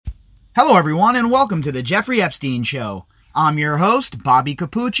Hello everyone and welcome to the Jeffrey Epstein Show. I'm your host,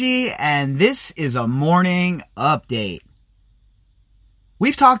 Bobbycapucci, and this is a morning update.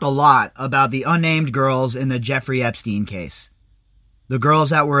 We've talked a lot about the unnamed girls in the Jeffrey Epstein case. The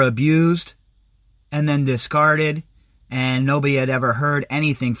girls that were abused and then discarded, and nobody had ever heard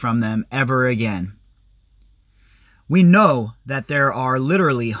anything from them ever again. We know that there are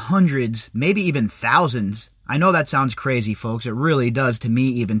literally hundreds, maybe even thousands. I know that sounds crazy, folks. It really does to me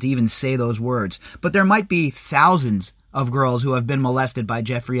even to even say those words. But there might be thousands of girls who have been molested by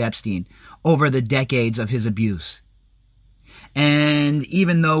Jeffrey Epstein over the decades of his abuse. And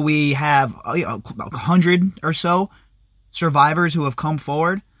even though we have 100 or so survivors who have come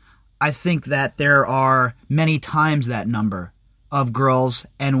forward, I think that there are many times that number of girls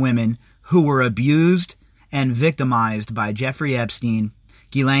and women who were abused and victimized by Jeffrey Epstein,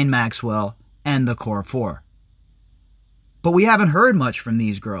 Ghislaine Maxwell, and the Core Four. But we haven't heard much from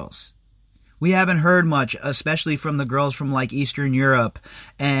these girls. We haven't heard much, especially from the girls from like Eastern Europe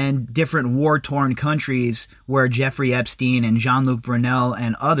and different war-torn countries where Jeffrey Epstein and Jean-Luc Brunel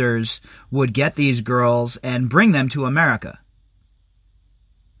and others would get these girls and bring them to America.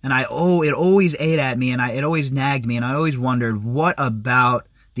 And it always ate at me, and it always nagged me, and I always wondered, what about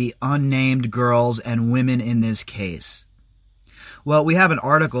the unnamed girls and women in this case? Well, we have an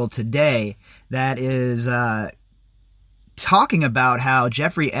article today that is talking about how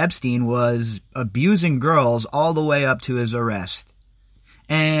Jeffrey Epstein was abusing girls all the way up to his arrest.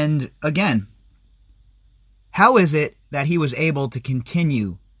 And again, how is it that he was able to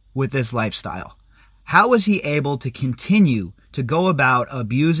continue with this lifestyle? How was he able to continue to go about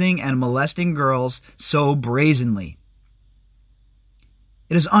abusing and molesting girls so brazenly?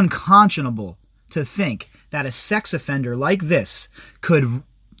 It is unconscionable to think that a sex offender like this could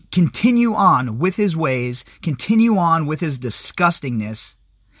continue on with his ways, continue on with his disgustingness,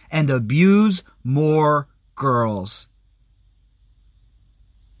 and abuse more girls.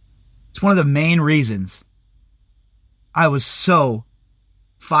 It's one of the main reasons I was so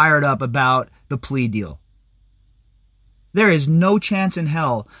fired up about the plea deal. There is no chance in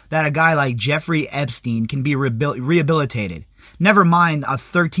hell that a guy like Jeffrey Epstein can be rehabilitated. Never mind a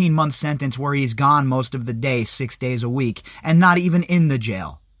 13-month sentence where he's gone most of the day, 6 days a week, and not even in the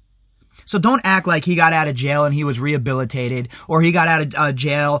jail. So don't act like he got out of jail and he was rehabilitated, or he got out of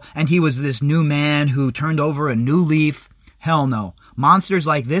jail and he was this new man who turned over a new leaf. Hell no. Monsters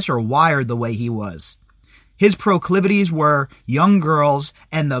like this are wired the way he was. His proclivities were young girls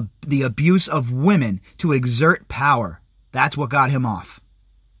and the abuse of women to exert power. That's what got him off.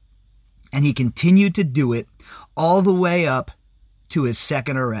 And he continued to do it all the way up to his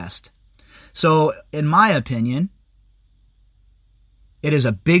second arrest. So, in my opinion, it is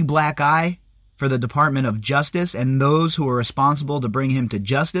a big black eye for the Department of Justice and those who are responsible to bring him to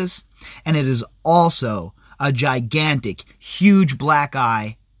justice. And it is also a gigantic, huge black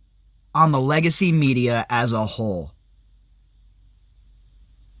eye on the legacy media as a whole.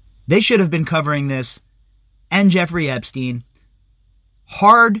 They should have been covering this and Jeffrey Epstein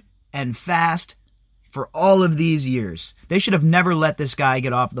hard and fast for all of these years. They should have never let this guy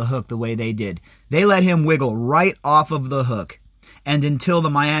get off the hook the way they did. They let him wiggle right off of the hook. And until the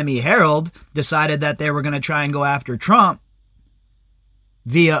Miami Herald decided that they were going to try and go after Trump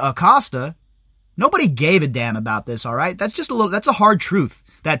via Acosta, nobody gave a damn about this, all right? That's a hard truth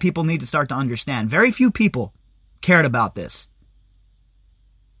that people need to start to understand. Very few people cared about this.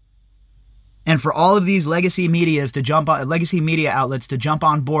 And for all of these legacy media outlets to jump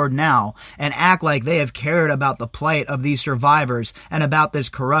on board now and act like they have cared about the plight of these survivors and about this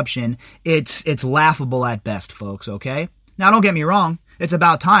corruption, it's laughable at best, folks, okay? Now, don't get me wrong. It's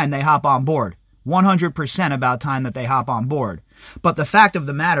about time they hop on board. 100% about time that they hop on board. But the fact of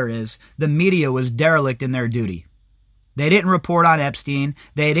the matter is, the media was derelict in their duty. They didn't report on Epstein.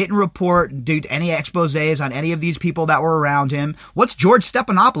 They didn't do any exposés on any of these people that were around him. What's George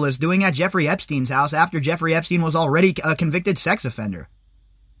Stephanopoulos doing at Jeffrey Epstein's house after Jeffrey Epstein was already a convicted sex offender?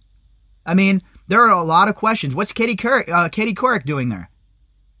 I mean, there are a lot of questions. What's Katie Couric doing there?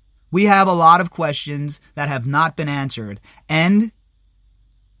 We have a lot of questions that have not been answered. And,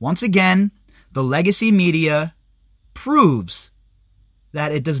 once again, the legacy media proves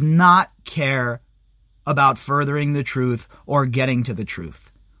that it does not care about furthering the truth or getting to the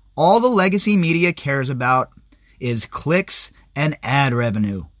truth. All the legacy media cares about is clicks and ad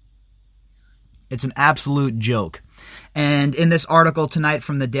revenue. It's an absolute joke. And in this article tonight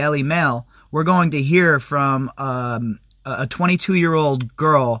from the Daily Mail, we're going to hear from a 22-year-old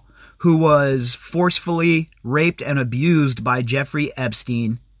girl who was forcefully raped and abused by Jeffrey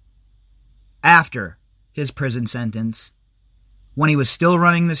Epstein after his prison sentence when he was still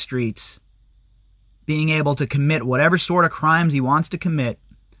running the streets, being able to commit whatever sort of crimes he wants to commit,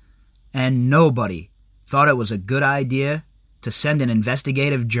 and nobody thought it was a good idea to send an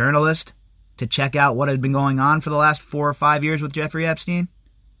investigative journalist to check out what had been going on for the last 4 or 5 years with Jeffrey Epstein?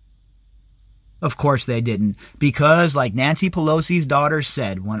 Of course they didn't, because like Nancy Pelosi's daughter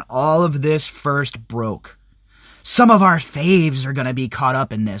said when all of this first broke, some of our faves are going to be caught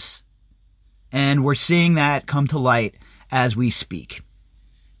up in this. And we're seeing that come to light as we speak.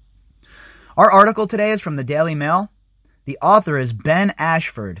 Our article today is from the Daily Mail. The author is Ben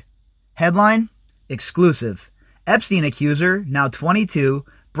Ashford. Headline, exclusive. Epstein accuser, now 22,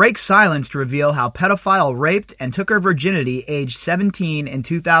 breaks silence to reveal how pedophile raped and took her virginity aged 17 in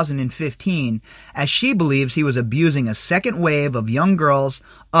 2015 as she believes he was abusing a second wave of young girls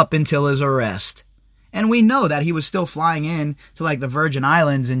up until his arrest. And we know that he was still flying in to like the Virgin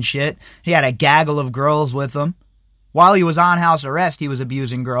Islands and shit. He had a gaggle of girls with him. While he was on house arrest, he was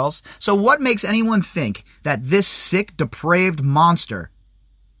abusing girls. So what makes anyone think that this sick, depraved monster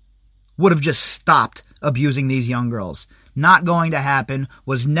would have just stopped abusing these young girls? Not going to happen,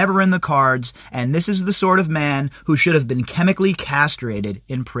 was never in the cards, and this is the sort of man who should have been chemically castrated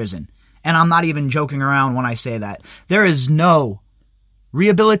in prison. And I'm not even joking around when I say that. There is no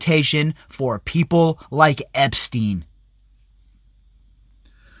rehabilitation for people like Epstein.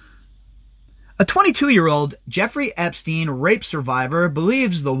 A 22-year-old Jeffrey Epstein rape survivor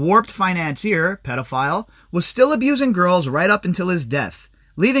believes the warped financier, pedophile, was still abusing girls right up until his death,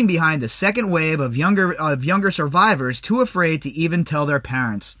 leaving behind the second wave of younger survivors too afraid to even tell their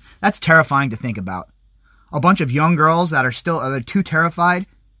parents. That's terrifying to think about. A bunch of young girls that are still too terrified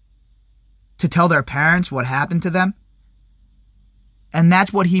to tell their parents what happened to them. And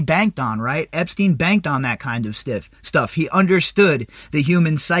that's what he banked on, right? Epstein banked on that kind of stuff. He understood the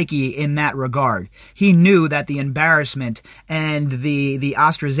human psyche in that regard. He knew that the embarrassment and the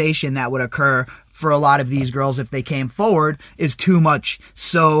ostracization that would occur for a lot of these girls if they came forward is too much.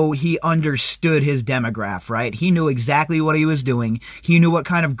 So he understood his demographic, right? He knew exactly what he was doing. He knew what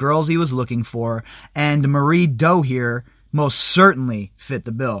kind of girls he was looking for. And Marie Doe here most certainly fit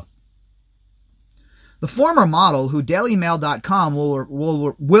the bill. The former model, who DailyMail.com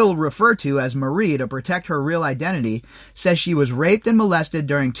will refer to as Marie to protect her real identity, says she was raped and molested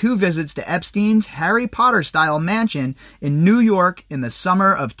during 2 visits to Epstein's Harry Potter-style mansion in New York in the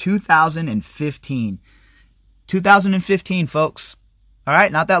summer of 2015. 2015, folks. All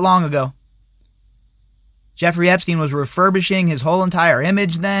right, not that long ago. Jeffrey Epstein was refurbishing his whole entire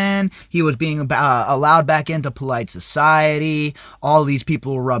image then. He was being allowed back into polite society. All these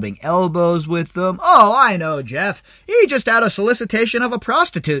people were rubbing elbows with them. Oh, I know, Jeff. He just had a solicitation of a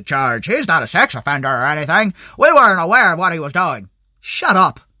prostitute charge. He's not a sex offender or anything. We weren't aware of what he was doing. Shut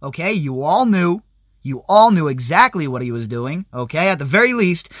up, okay? You all knew. You all knew exactly what he was doing, okay? At the very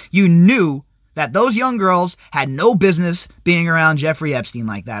least, you knew that those young girls had no business being around Jeffrey Epstein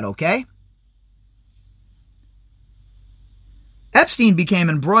like that, okay? Epstein became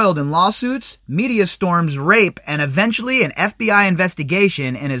embroiled in lawsuits, media storms, rape, and eventually an FBI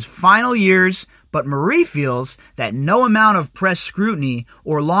investigation in his final years, but Marie feels that no amount of press scrutiny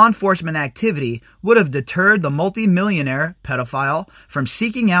or law enforcement activity would have deterred the multi-millionaire pedophile from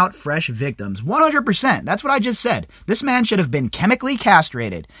seeking out fresh victims. 100%. That's what I just said. This man should have been chemically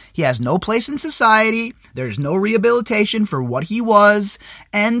castrated. He has no place in society. There's no rehabilitation for what he was.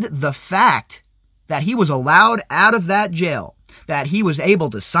 And the fact that he was allowed out of that jail, that he was able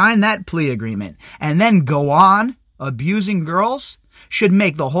to sign that plea agreement and then go on abusing girls, should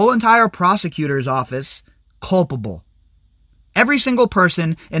make the whole entire prosecutor's office culpable. Every single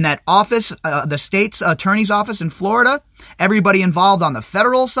person in that office, the state's attorney's office in Florida, everybody involved on the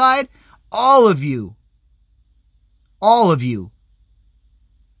federal side, all of you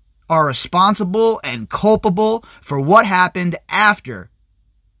are responsible and culpable for what happened after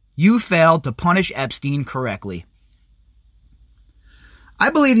you failed to punish Epstein correctly. I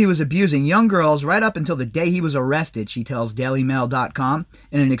believe he was abusing young girls right up until the day he was arrested, she tells DailyMail.com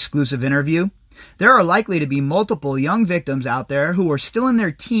in an exclusive interview. There are likely to be multiple young victims out there who are still in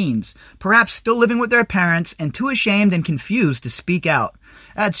their teens, perhaps still living with their parents and too ashamed and confused to speak out.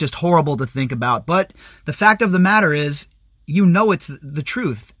 That's just horrible to think about, but the fact of the matter is, you know it's the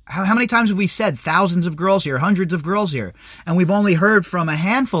truth. How many times have we said thousands of girls here, hundreds of girls here, and we've only heard from a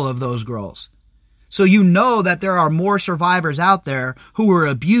handful of those girls? So you know that there are more survivors out there who were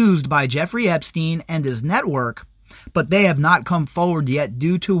abused by Jeffrey Epstein and his network, but they have not come forward yet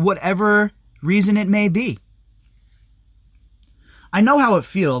due to whatever reason it may be. I know how it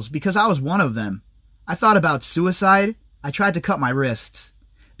feels because I was one of them. I thought about suicide. I tried to cut my wrists.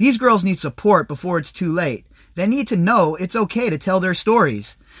 These girls need support before it's too late. They need to know it's okay to tell their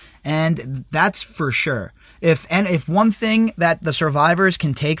stories. And that's for sure. If one thing that the survivors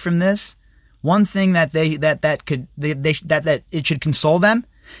can take from this, one thing that it should console them,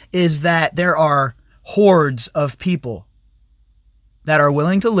 is that there are hordes of people that are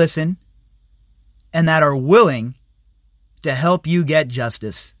willing to listen and that are willing to help you get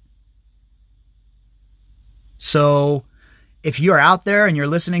justice. So, if you're out there and you're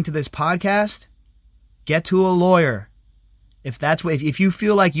listening to this podcast, get to a lawyer. If you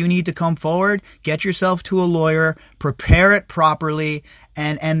feel like you need to come forward, get yourself to a lawyer, prepare it properly,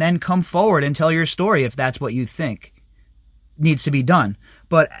 and then come forward and tell your story if that's what you think needs to be done.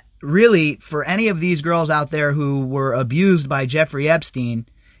 But really, for any of these girls out there who were abused by Jeffrey Epstein,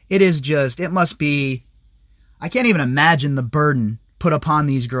 it must be, I can't even imagine the burden put upon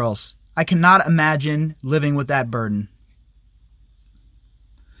these girls. I cannot imagine living with that burden.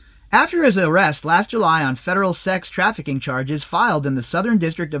 After his arrest last July on federal sex trafficking charges filed in the Southern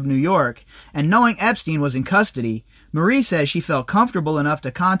District of New York, and knowing Epstein was in custody, Marie says she felt comfortable enough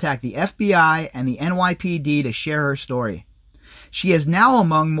to contact the FBI and the NYPD to share her story. She is now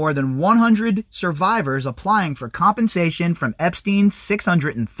among more than 100 survivors applying for compensation from Epstein's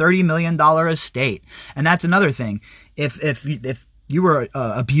 $630 million estate. And that's another thing. If you were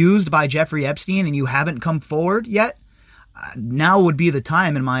abused by Jeffrey Epstein and you haven't come forward yet, now would be the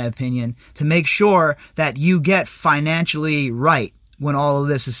time, in my opinion, to make sure that you get financially right when all of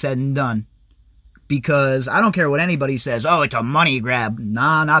this is said and done. Because I don't care what anybody says, oh, it's a money grab.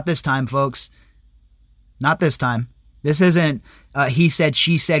 Nah, not this time, folks. Not this time. This isn't he said,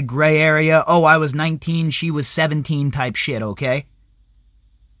 she said gray area. Oh, I was 19, she was 17 type shit, okay?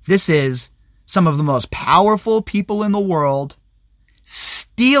 This is some of the most powerful people in the world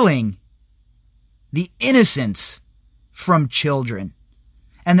stealing the innocence from children.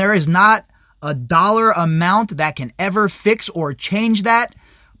 And there is not a dollar amount that can ever fix or change that,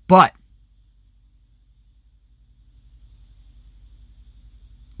 but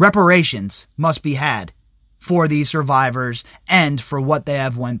reparations must be had for these survivors and for what they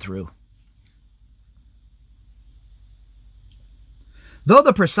have went through. Though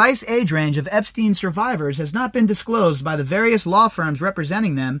the precise age range of Epstein survivors has not been disclosed by the various law firms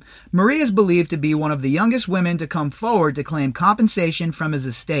representing them, Marie is believed to be one of the youngest women to come forward to claim compensation from his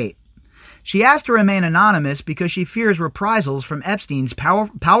estate. She asked to remain anonymous because she fears reprisals from Epstein's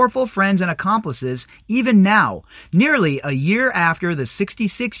powerful friends and accomplices even now, nearly a year after the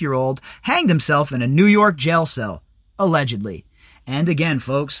 66-year-old hanged himself in a New York jail cell, allegedly. And again,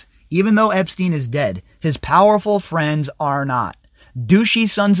 folks, even though Epstein is dead, his powerful friends are not. Douchey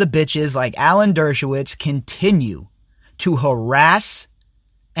sons of bitches like Alan Dershowitz continue to harass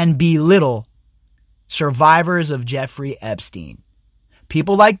and belittle survivors of Jeffrey Epstein.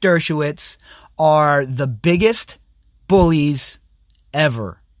 People like Dershowitz are the biggest bullies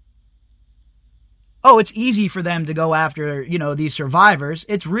ever. Oh, it's easy for them to go after, these survivors.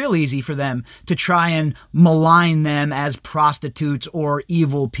 It's real easy for them to try and malign them as prostitutes or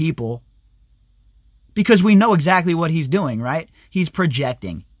evil people. Because we know exactly what he's doing, right? He's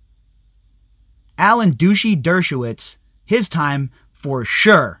projecting. Alan Douchey Dershowitz, his time for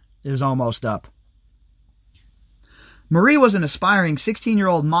sure is almost up. Marie was an aspiring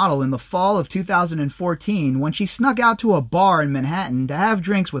 16-year-old model in the fall of 2014 when she snuck out to a bar in Manhattan to have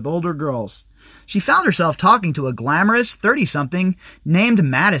drinks with older girls. She found herself talking to a glamorous 30-something named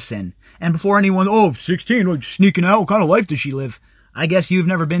Madison. And before anyone, 16, like sneaking out, what kind of life does she live? I guess you've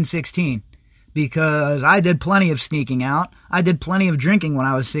never been 16. Because I did plenty of sneaking out. I did plenty of drinking when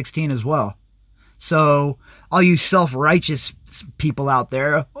I was 16 as well. So, all you self-righteous people out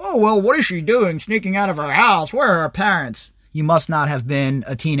there, oh, well, what is she doing sneaking out of her house? Where are her parents? You must not have been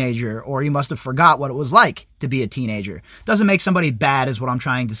a teenager, or you must have forgot what it was like to be a teenager. Doesn't make somebody bad is what I'm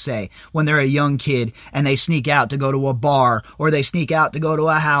trying to say. When they're a young kid and they sneak out to go to a bar, or they sneak out to go to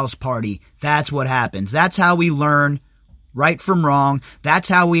a house party. That's what happens. That's how we learn right from wrong. That's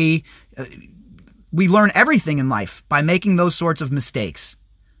how we learn everything in life, by making those sorts of mistakes.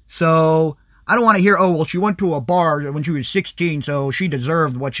 So, I don't want to hear, she went to a bar when she was 16, so she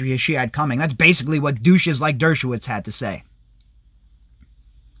deserved what she had coming. That's basically what douches like Dershowitz had to say.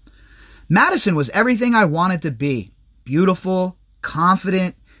 Madison was everything I wanted to be. Beautiful,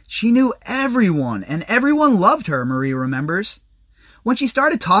 confident. She knew everyone, and everyone loved her, Marie remembers. When she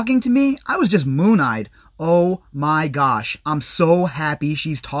started talking to me, I was just moon-eyed. Oh my gosh, I'm so happy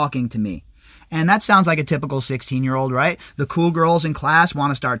she's talking to me. And that sounds like a typical 16-year-old, right? The cool girls in class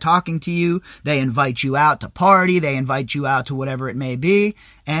want to start talking to you. They invite you out to party. They invite you out to whatever it may be.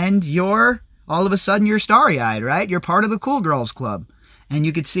 And all of a sudden, you're starry-eyed, right? You're part of the cool girls club. And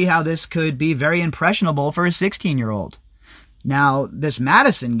you could see how this could be very impressionable for a 16-year-old. Now, this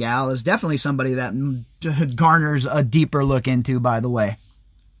Madison gal is definitely somebody that garners a deeper look into, by the way.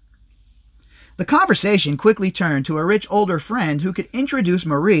 The conversation quickly turned to a rich older friend who could introduce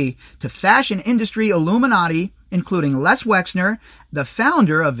Marie to fashion industry Illuminati, including Les Wexner, the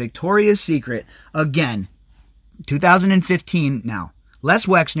founder of Victoria's Secret. Again, 2015 now. Les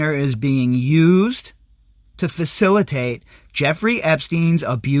Wexner is being used to facilitate Jeffrey Epstein's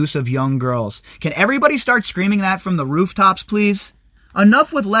abuse of young girls. Can everybody start screaming that from the rooftops, please?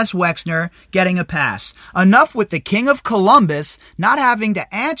 Enough with Les Wexner getting a pass. Enough with the King of Columbus not having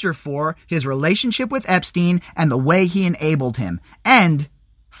to answer for his relationship with Epstein and the way he enabled him. And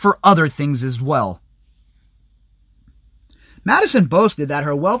for other things as well. Madison boasted that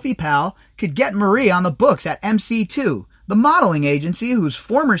her wealthy pal could get Marie on the books at MC2, the modeling agency whose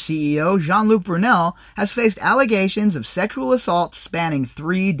former CEO, Jean-Luc Brunel, has faced allegations of sexual assault spanning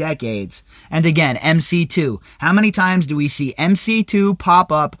 3 decades. And again, MC2. How many times do we see MC2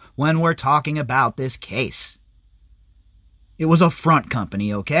 pop up when we're talking about this case? It was a front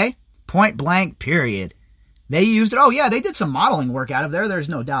company, okay? Point blank, period. They used it. Oh, yeah, they did some modeling work out of there. There's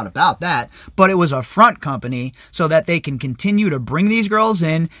no doubt about that. But it was a front company so that they can continue to bring these girls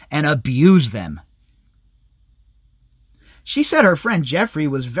in and abuse them. She said her friend Jeffrey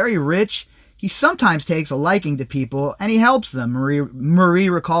was very rich. He sometimes takes a liking to people, and he helps them, Marie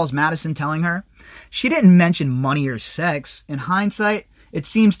recalls Madison telling her. She didn't mention money or sex. In hindsight, it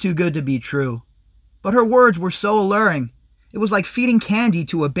seems too good to be true. But her words were so alluring. It was like feeding candy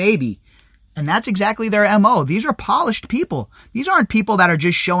to a baby. And that's exactly their MO. These are polished people. These aren't people that are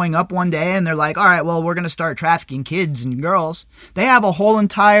just showing up one day and they're like, all right, well, we're going to start trafficking kids and girls. They have a whole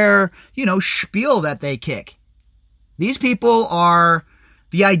entire, spiel that they kick. These people are,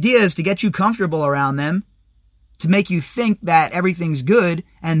 the idea is to get you comfortable around them, to make you think that everything's good,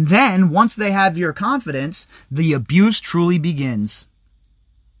 and then, once they have your confidence, the abuse truly begins.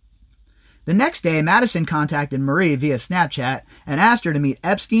 The next day, Madison contacted Marie via Snapchat and asked her to meet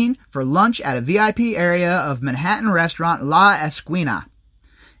Epstein for lunch at a VIP area of Manhattan restaurant La Esquina.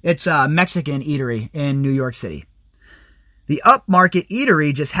 It's a Mexican eatery in New York City. The upmarket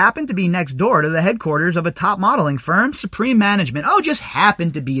eatery just happened to be next door to the headquarters of a top modeling firm, Supreme Management. Oh, just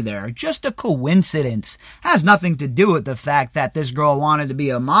happened to be there. Just a coincidence. Has nothing to do with the fact that this girl wanted to be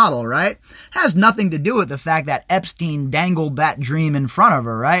a model, right? Has nothing to do with the fact that Epstein dangled that dream in front of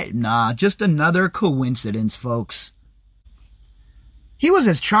her, right? Nah, just another coincidence, folks. He was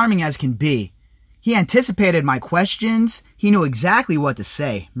as charming as can be. He anticipated my questions. He knew exactly what to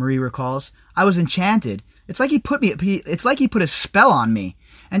say, Marie recalls. I was enchanted. It's like he put a spell on me.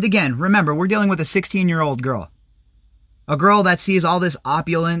 And again, remember, we're dealing with a 16-year-old girl. A girl that sees all this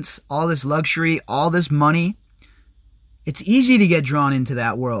opulence, all this luxury, all this money. It's easy to get drawn into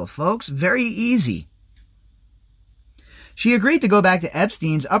that world, folks. Very easy. She agreed to go back to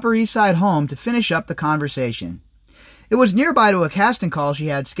Epstein's Upper East Side home to finish up the conversation. It was nearby to a casting call she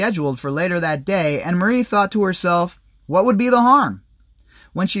had scheduled for later that day, and Marie thought to herself, what would be the harm?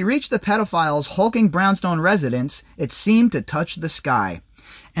 When she reached the pedophile's hulking brownstone residence, it seemed to touch the sky.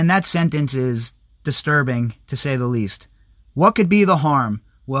 And that sentence is disturbing, to say the least. What could be the harm?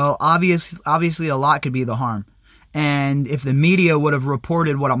 Well, obviously a lot could be the harm. And if the media would have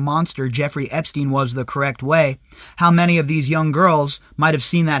reported what a monster Jeffrey Epstein was the correct way, how many of these young girls might have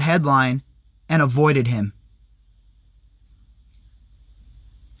seen that headline and avoided him?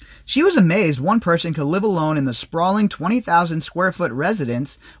 She was amazed one person could live alone in the sprawling 20,000 square foot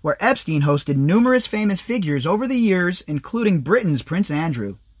residence where Epstein hosted numerous famous figures over the years, including Britain's Prince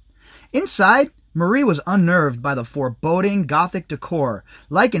Andrew. Inside, Marie was unnerved by the foreboding Gothic decor,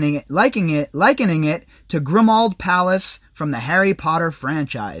 likening it to Grimmauld Palace from the Harry Potter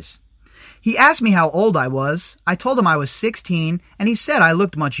franchise. He asked me how old I was. I told him I was 16, and he said I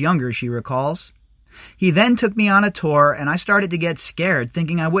looked much younger, she recalls. He then took me on a tour, and I started to get scared,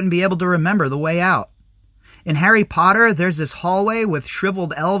 thinking I wouldn't be able to remember the way out. In Harry Potter, there's this hallway with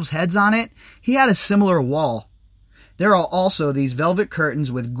shriveled elves' heads on it. He had a similar wall. There are also these velvet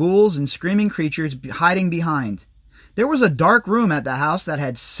curtains with ghouls and screaming creatures hiding behind. There was a dark room at the house that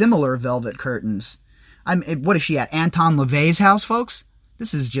had similar velvet curtains. What is she at, Anton LaVey's house, folks?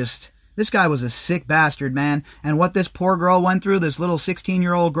 This guy was a sick bastard, man. And what this poor girl went through, this little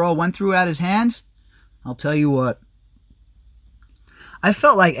 16-year-old girl went through at his hands, I'll tell you what. I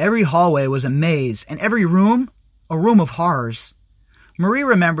felt like every hallway was a maze, and every room, a room of horrors. Marie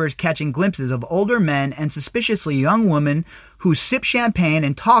remembers catching glimpses of older men and suspiciously young women who sipped champagne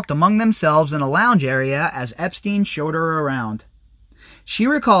and talked among themselves in a lounge area as Epstein showed her around. She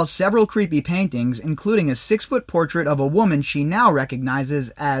recalls several creepy paintings, including a 6-foot portrait of a woman she now recognizes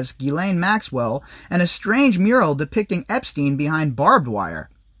as Ghislaine Maxwell, and a strange mural depicting Epstein behind barbed wire.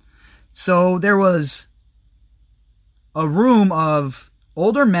 So there was a room of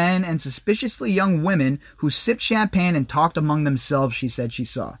older men and suspiciously young women who sipped champagne and talked among themselves, she said she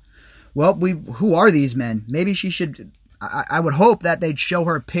saw. Well, who are these men? Maybe she should... I would hope that they'd show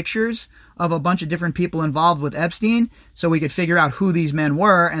her pictures of a bunch of different people involved with Epstein so we could figure out who these men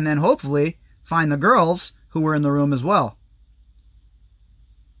were and then hopefully find the girls who were in the room as well.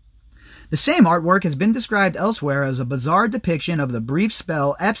 The same artwork has been described elsewhere as a bizarre depiction of the brief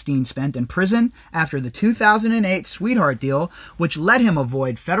spell Epstein spent in prison after the 2008 sweetheart deal, which let him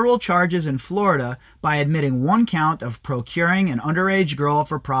avoid federal charges in Florida by admitting one count of procuring an underage girl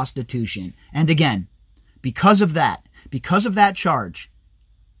for prostitution. And again, because of that charge,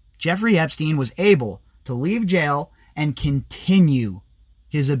 Jeffrey Epstein was able to leave jail and continue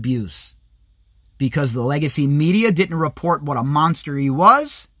his abuse. Because the legacy media didn't report what a monster he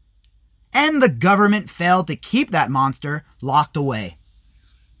was, and the government failed to keep that monster locked away.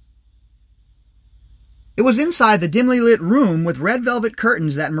 It was inside the dimly lit room with red velvet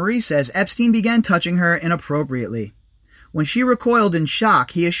curtains that Marie says Epstein began touching her inappropriately. When she recoiled in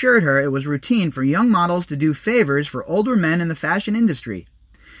shock, he assured her it was routine for young models to do favors for older men in the fashion industry.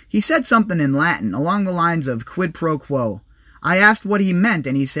 He said something in Latin along the lines of quid pro quo. I asked what he meant,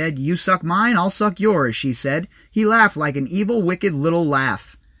 and he said, "You suck mine, I'll suck yours," she said. He laughed like an evil, wicked little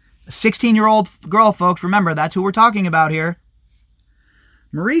laugh. A 16-year-old girl, folks, remember, that's who we're talking about here.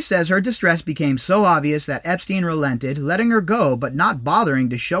 Marie says her distress became so obvious that Epstein relented, letting her go, but not bothering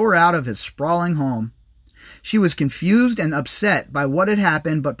to show her out of his sprawling home. She was confused and upset by what had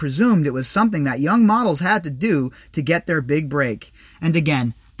happened, but presumed it was something that young models had to do to get their big break. And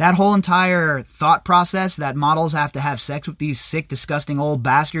again, that whole entire thought process that models have to have sex with these sick, disgusting old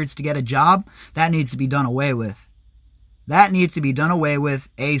bastards to get a job, that needs to be done away with. That needs to be done away with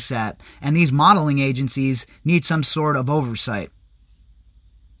ASAP, and these modeling agencies need some sort of oversight.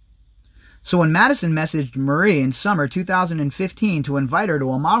 So when Madison messaged Marie in summer 2015 to invite her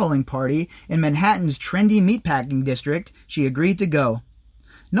to a modeling party in Manhattan's trendy meatpacking district, she agreed to go.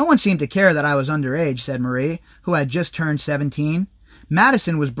 No one seemed to care that I was underage, said Marie, who had just turned 17.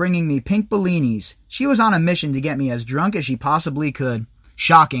 Madison was bringing me pink Bellinis. She was on a mission to get me as drunk as she possibly could.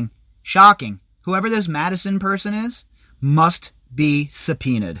 Shocking. Shocking. Whoever this Madison person is must be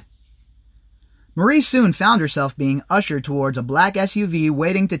subpoenaed. Marie soon found herself being ushered towards a black SUV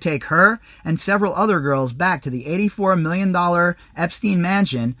waiting to take her and several other girls back to the $84 million Epstein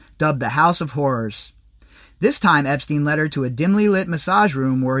mansion dubbed the House of Horrors. This time Epstein led her to a dimly lit massage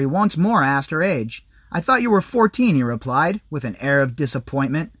room where he once more asked her age. I thought you were 14, he replied, with an air of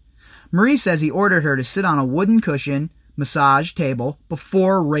disappointment. Marie says he ordered her to sit on a wooden cushion massage table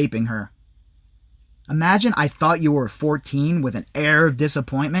before raping her. Imagine I thought you were 14 with an air of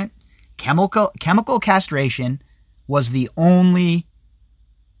disappointment. Chemical castration was the only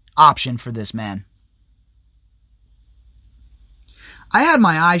option for this man. I had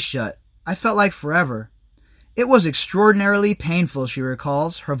my eyes shut. I felt like forever. It was extraordinarily painful, she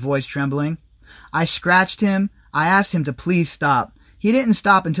recalls, her voice trembling. I scratched him. I asked him to please stop. He didn't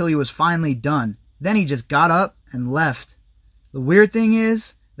stop until he was finally done. Then he just got up and left. The weird thing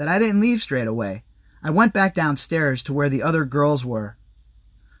is that I didn't leave straight away. I went back downstairs to where the other girls were.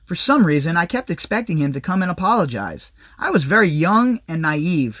 For some reason, I kept expecting him to come and apologize. I was very young and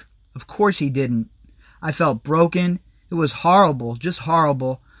naive. Of course he didn't. I felt broken. It was horrible, just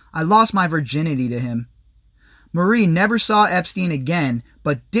horrible. I lost my virginity to him. Marie never saw Epstein again,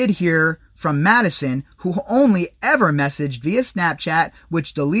 but did hear from Madison, who only ever messaged via Snapchat,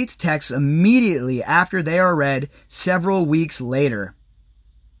 which deletes texts immediately after they are read several weeks later.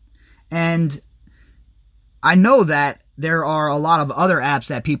 And I know that there are a lot of other apps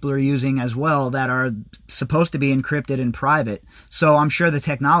that people are using as well that are supposed to be encrypted and private. So I'm sure the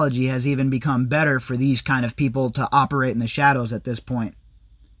technology has even become better for these kind of people to operate in the shadows at this point.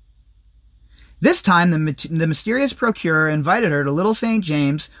 This time, the mysterious procurer invited her to Little St.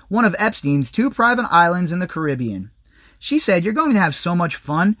 James, one of Epstein's 2 private islands in the Caribbean. She said, "You're going to have so much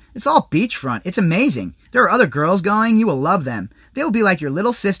fun. It's all beachfront. It's amazing. There are other girls going. You will love them. They will be like your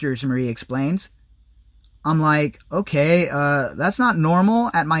little sisters," Marie explains. I'm like, okay, that's not normal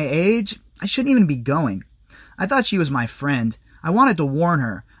at my age. I shouldn't even be going. I thought she was my friend. I wanted to warn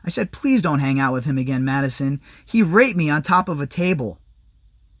her. I said, "Please don't hang out with him again, Madison. He raped me on top of a table."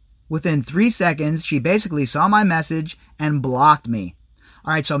 Within 3 seconds, she basically saw my message and blocked me.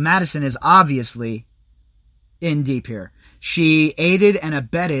 All right, so Madison is obviously in deep here. She aided and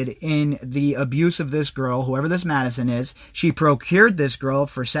abetted in the abuse of this girl, whoever this Madison is. She procured this girl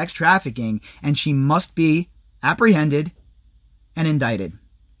for sex trafficking, and she must be apprehended and indicted.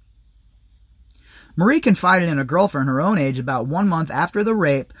 Marie confided in a girlfriend her own age about 1 month after the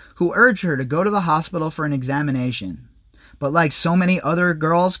rape who urged her to go to the hospital for an examination. But like so many other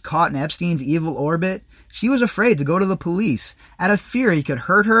girls caught in Epstein's evil orbit, she was afraid to go to the police, out of fear he could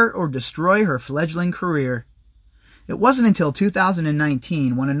hurt her or destroy her fledgling career. It wasn't until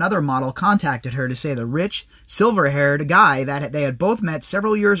 2019 when another model contacted her to say the rich, silver-haired guy that they had both met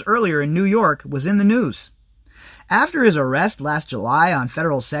several years earlier in New York was in the news. After his arrest last July on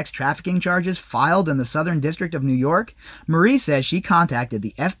federal sex trafficking charges filed in the Southern District of New York, Marie says she contacted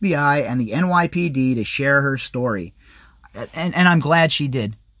the FBI and the NYPD to share her story. And I'm glad she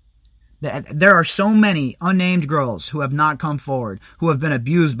did. There are so many unnamed girls who have not come forward, who have been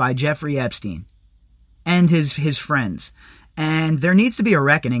abused by Jeffrey Epstein and his friends. And there needs to be a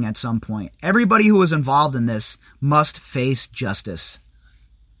reckoning at some point. Everybody who was involved in this must face justice.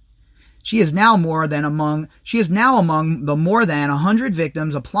 She is now among the more than 100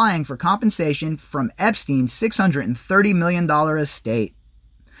 victims applying for compensation from Epstein's $630 million estate.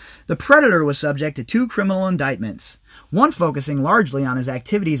 The predator was subject to 2 criminal indictments, one focusing largely on his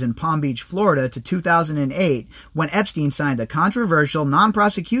activities in Palm Beach, Florida to 2008, when Epstein signed a controversial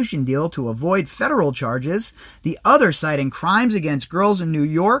non-prosecution deal to avoid federal charges, the other citing crimes against girls in New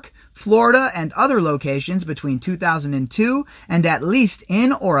York, Florida, and other locations between 2002 and at least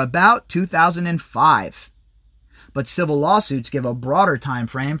in or about 2005. But civil lawsuits give a broader time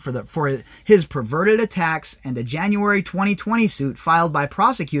frame for his perverted attacks, and a January 2020 suit filed by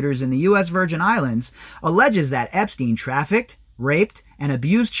prosecutors in the U.S. Virgin Islands alleges that Epstein trafficked, raped, and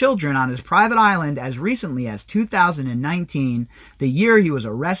abused children on his private island as recently as 2019, the year he was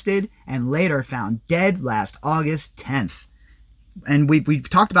arrested and later found dead last August 10th. And we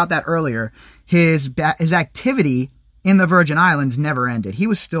talked about that earlier. His activity in the Virgin Islands never ended. He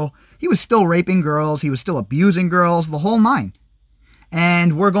was still raping girls. He was still abusing girls, the whole nine.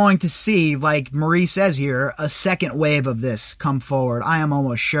 And we're going to see, like Marie says here, a second wave of this come forward. I am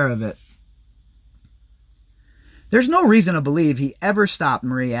almost sure of it. There's no reason to believe he ever stopped,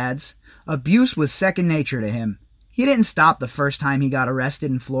 Marie adds. Abuse was second nature to him. He didn't stop the first time he got arrested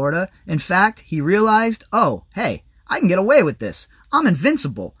in Florida. In fact, he realized, oh, hey, I can get away with this. I'm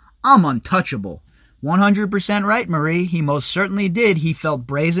invincible. I'm untouchable. 100% right, Marie. He most certainly did. He felt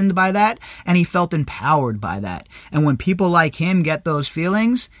brazened by that, and he felt empowered by that. And when people like him get those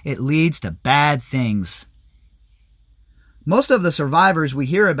feelings, it leads to bad things. Most of the survivors we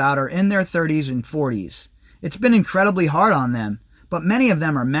hear about are in their 30s and 40s. It's been incredibly hard on them, but many of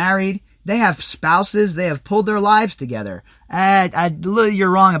them are married. They have spouses. They have pulled their lives together.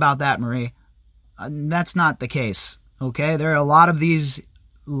 You're wrong about that, Marie. That's not the case, okay? There are a lot of these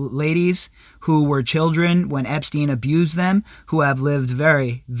ladies who were children when Epstein abused them, who have lived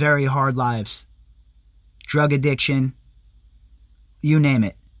very, very hard lives. Drug addiction, you name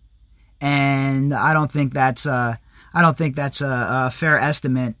it. And I don't think that's a fair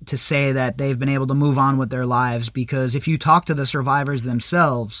estimate to say that they've been able to move on with their lives, because if you talk to the survivors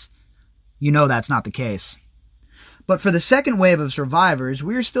themselves, you know that's not the case. But for the second wave of survivors,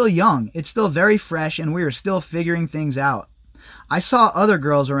 we are still young. It's still very fresh, and we are still figuring things out. I saw other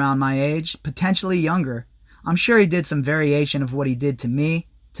girls around my age, potentially younger. I'm sure he did some variation of what he did to me,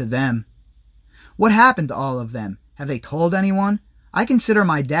 to them. What happened to all of them? Have they told anyone? I consider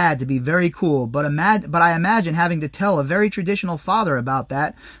my dad to be very cool, but I imagine having to tell a very traditional father about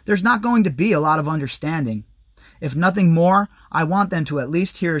that, there's not going to be a lot of understanding. If nothing more, I want them to at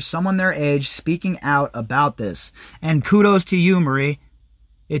least hear someone their age speaking out about this. And kudos to you, Marie.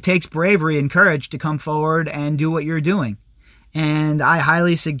 It takes bravery and courage to come forward and do what you're doing. And I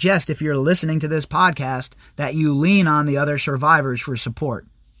highly suggest, if you're listening to this podcast, that you lean on the other survivors for support.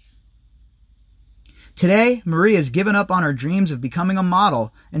 Today, Marie has given up on her dreams of becoming a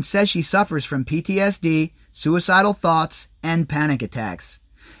model and says she suffers from PTSD, suicidal thoughts, and panic attacks.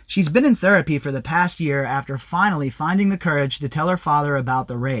 She's been in therapy for the past year after finally finding the courage to tell her father about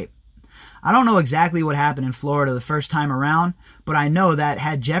the rape. I don't know exactly what happened in Florida the first time around, but I know that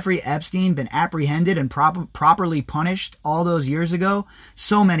had Jeffrey Epstein been apprehended and properly punished all those years ago,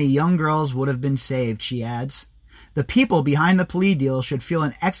 so many young girls would have been saved, she adds. The people behind the plea deal should feel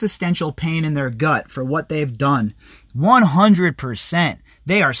an existential pain in their gut for what they've done. 100%.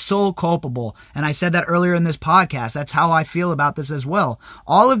 They are so culpable. And I said that earlier in this podcast. That's how I feel about this as well.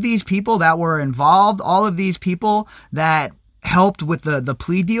 All of these people that were involved, all of these people that helped with the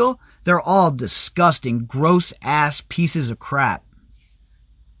plea deal, they're all disgusting, gross-ass pieces of crap.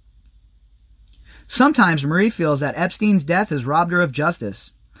 Sometimes Marie feels that Epstein's death has robbed her of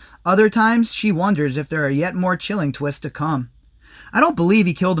justice. Other times, she wonders if there are yet more chilling twists to come. I don't believe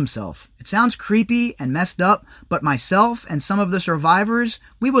he killed himself. It sounds creepy and messed up, but myself and some of the survivors,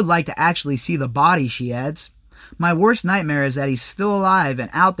 we would like to actually see the body, she adds. My worst nightmare is that he's still alive and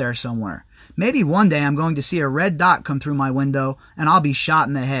out there somewhere. Maybe one day I'm going to see a red dot come through my window and I'll be shot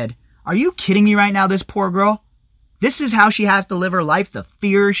in the head. Are you kidding me right now, this poor girl? This is how she has to live her life, the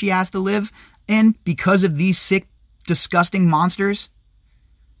fear she has to live in because of these sick, disgusting monsters?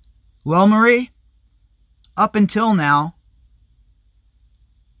 Well, Marie, up until now,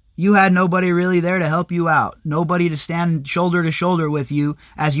 you had nobody really there to help you out. Nobody to stand shoulder to shoulder with you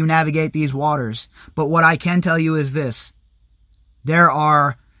as you navigate these waters. But what I can tell you is this. There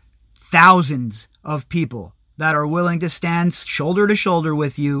are thousands of people that are willing to stand shoulder to shoulder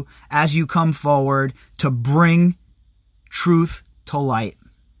with you as you come forward to bring truth to light.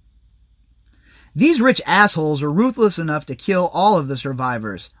 These rich assholes are ruthless enough to kill all of the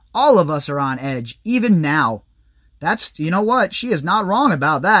survivors. All of us are on edge, even now. You know what? She is not wrong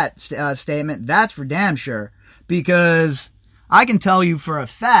about that statement. That's for damn sure. Because I can tell you for a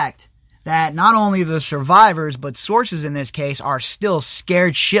fact that not only the survivors, but sources in this case are still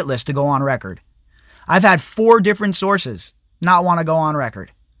scared shitless to go on record. I've had 4 different sources not want to go on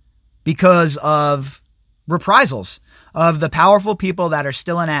record because of reprisals of the powerful people that are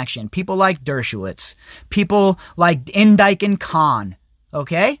still in action. People like Dershowitz. People like Indike and Khan.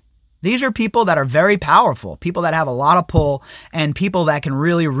 Okay? These are people that are very powerful, people that have a lot of pull, and people that can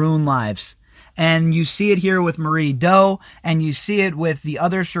really ruin lives. And you see it here with Marie Doe, and you see it with the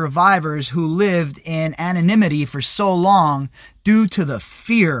other survivors who lived in anonymity for so long due to the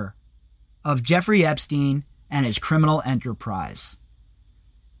fear of Jeffrey Epstein and his criminal enterprise.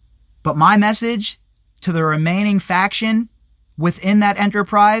 But my message to the remaining faction within that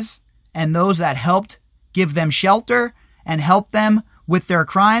enterprise and those that helped give them shelter and help them with their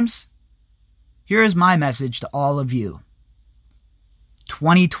crimes, here is my message to all of you.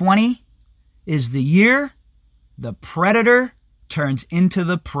 2020 is the year the predator turns into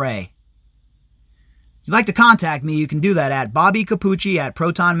the prey. If you'd like to contact me, you can do that at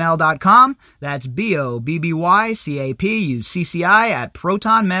bobbycapucci@protonmail.com. That's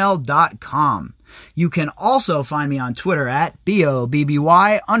BOBBYCAPUCCI@protonmail.com. You can also find me on Twitter at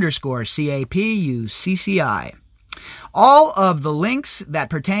BOBBY_CAPUCCI. All of the links that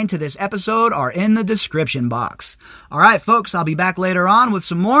pertain to this episode are in the description box. All right, folks, I'll be back later on with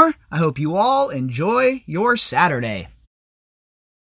some more. I hope you all enjoy your Saturday.